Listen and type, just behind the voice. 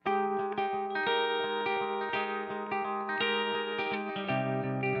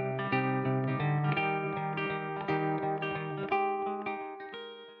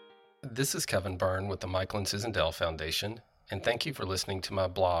This is Kevin Byrne with the Michael and Susan Dell Foundation, and thank you for listening to my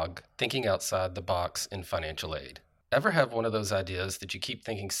blog, Thinking Outside the Box in Financial Aid. Ever have one of those ideas that you keep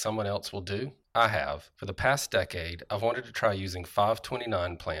thinking someone else will do? I have. For the past decade, I've wanted to try using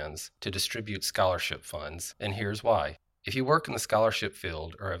 529 plans to distribute scholarship funds, and here's why. If you work in the scholarship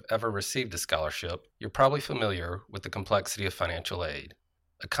field or have ever received a scholarship, you're probably familiar with the complexity of financial aid.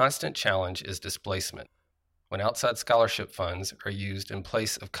 A constant challenge is displacement. When outside scholarship funds are used in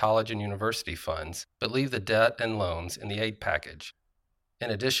place of college and university funds, but leave the debt and loans in the aid package. In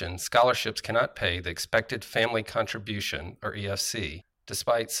addition, scholarships cannot pay the expected family contribution, or EFC,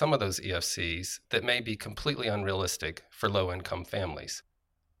 despite some of those EFCs that may be completely unrealistic for low-income families.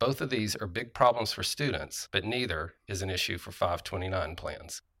 Both of these are big problems for students, but neither is an issue for 529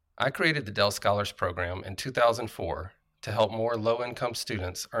 plans. I created the Dell Scholars Program in 2004 to help more low-income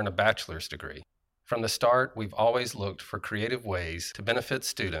students earn a bachelor's degree. From the start, we've always looked for creative ways to benefit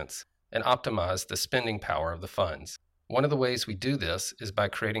students and optimize the spending power of the funds. One of the ways we do this is by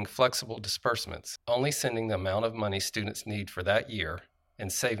creating flexible disbursements, only sending the amount of money students need for that year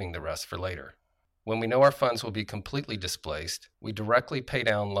and saving the rest for later. When we know our funds will be completely displaced, we directly pay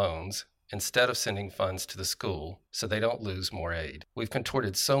down loans instead of sending funds to the school so they don't lose more aid. We've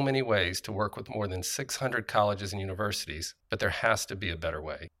contorted so many ways to work with more than 600 colleges and universities, but there has to be a better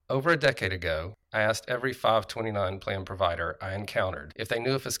way. Over a decade ago, I asked every 529 plan provider I encountered if they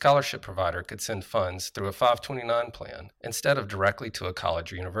knew if a scholarship provider could send funds through a 529 plan instead of directly to a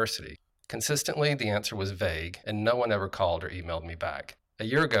college or university. Consistently, the answer was vague, and no one ever called or emailed me back. A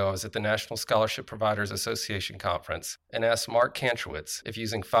year ago, I was at the National Scholarship Providers Association conference and asked Mark Kantrowitz if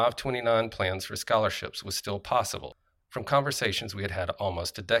using 529 plans for scholarships was still possible, from conversations we had had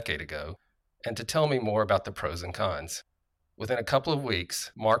almost a decade ago, and to tell me more about the pros and cons. Within a couple of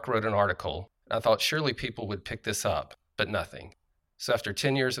weeks, Mark wrote an article, and I thought surely people would pick this up, but nothing. So after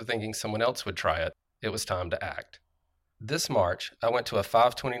 10 years of thinking someone else would try it, it was time to act. This March, I went to a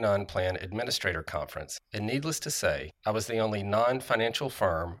 529 plan administrator conference, and needless to say, I was the only non-financial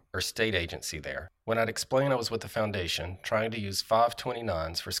firm or state agency there. When I'd explain I was with the foundation trying to use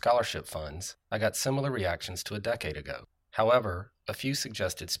 529s for scholarship funds, I got similar reactions to a decade ago. However, a few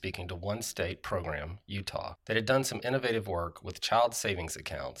suggested speaking to one state program, Utah, that had done some innovative work with child savings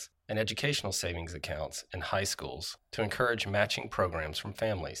accounts and educational savings accounts in high schools to encourage matching programs from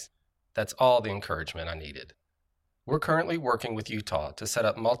families. That's all the encouragement I needed. We're currently working with Utah to set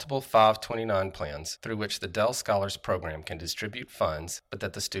up multiple 529 plans through which the Dell Scholars Program can distribute funds, but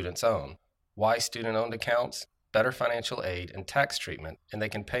that the students own. Why student-owned accounts? Better financial aid and tax treatment, and they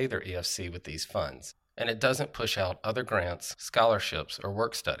can pay their EFC with these funds. And it doesn't push out other grants, scholarships, or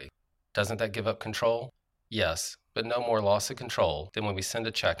work study. Doesn't that give up control? Yes, but no more loss of control than when we send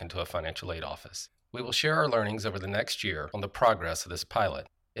a check into a financial aid office. We will share our learnings over the next year on the progress of this pilot.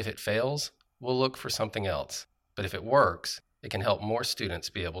 If it fails, we'll look for something else. But if it works, it can help more students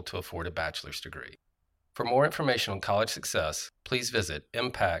be able to afford a bachelor's degree. For more information on college success, please visit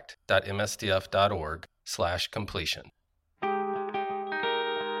impact.msdf.org/completion.